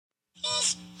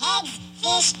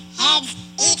fish heads,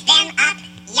 eat them up,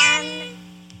 yum.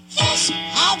 Fish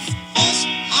heads,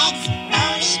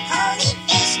 roly poly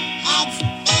fish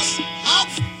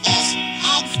heads, eat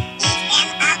them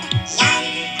up, yum.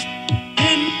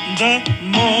 In the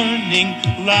morning,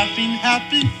 laughing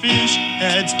happy fish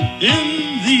heads.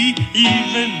 In the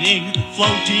evening,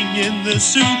 floating in the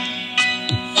soup.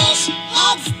 Fish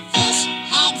heads, roly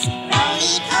poly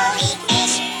fish heads,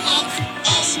 eat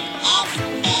them up,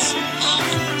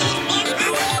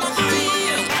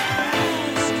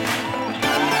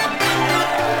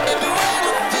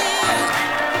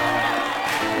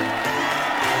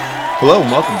 Hello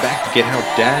and welcome back to Get Help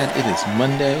Dad. It is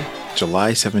Monday,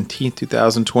 July 17th,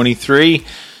 2023.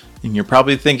 And you're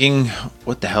probably thinking,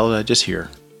 what the hell did I just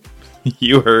hear?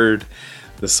 You heard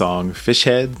the song Fish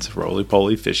Heads, Roly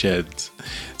Poly Fish Heads.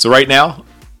 So right now,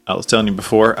 I was telling you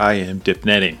before, I am dip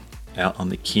netting out on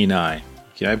the Kenai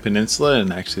Peninsula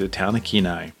and actually the town of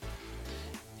Kenai.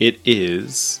 It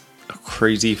is a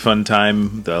crazy fun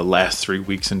time the last 3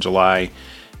 weeks in July.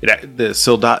 The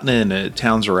Soldotna and the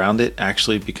towns around it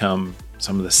actually become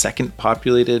some of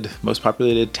the most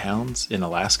populated towns in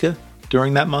Alaska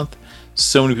during that month.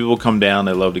 So many people come down.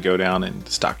 They love to go down and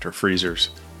stock their freezers.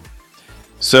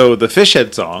 So the fish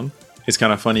head song is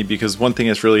kind of funny because one thing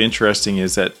that's really interesting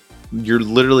is that you're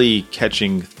literally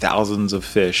catching thousands of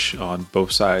fish on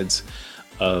both sides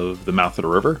of the mouth of the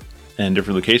river and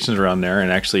different locations around there.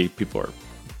 And actually people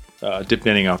are dip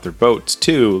netting off their boats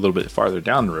too, a little bit farther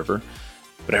down the river.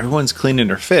 But everyone's cleaning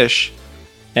their fish,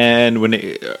 and when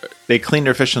they clean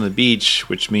their fish on the beach,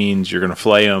 which means you're going to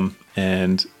fillet them,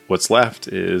 and what's left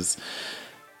is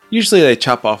usually they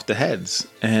chop off the heads.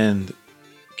 And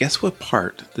guess what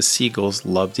part the seagulls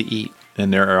love to eat?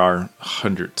 And there are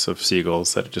hundreds of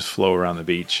seagulls that just flow around the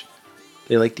beach.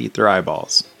 They like to eat their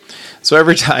eyeballs. So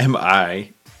every time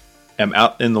I am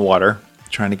out in the water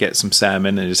trying to get some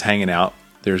salmon and just hanging out,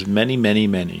 there's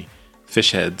many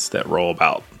fish heads that roll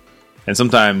about. And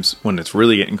sometimes when it's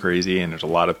really getting crazy and there's a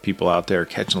lot of people out there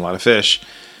catching a lot of fish,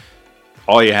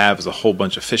 all you have is a whole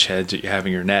bunch of fish heads that you have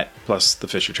in your net, plus the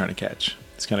fish you're trying to catch.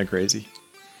 It's kind of crazy.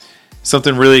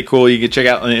 Something really cool you can check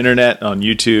out on the internet, on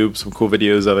YouTube, some cool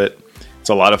videos of it. It's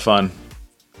a lot of fun.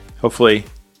 Hopefully,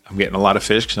 I'm getting a lot of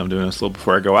fish because I'm doing this a little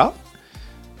before I go out.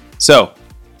 So,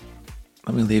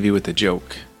 let me leave you with a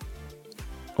joke.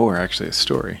 Or actually a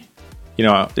story. You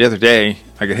know, the other day,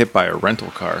 I got hit by a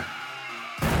rental car.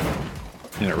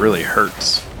 And it really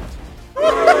hurts.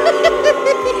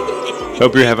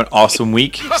 Hope you have an awesome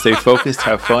week. Stay focused,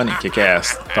 have fun, and kick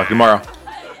ass. Talk tomorrow.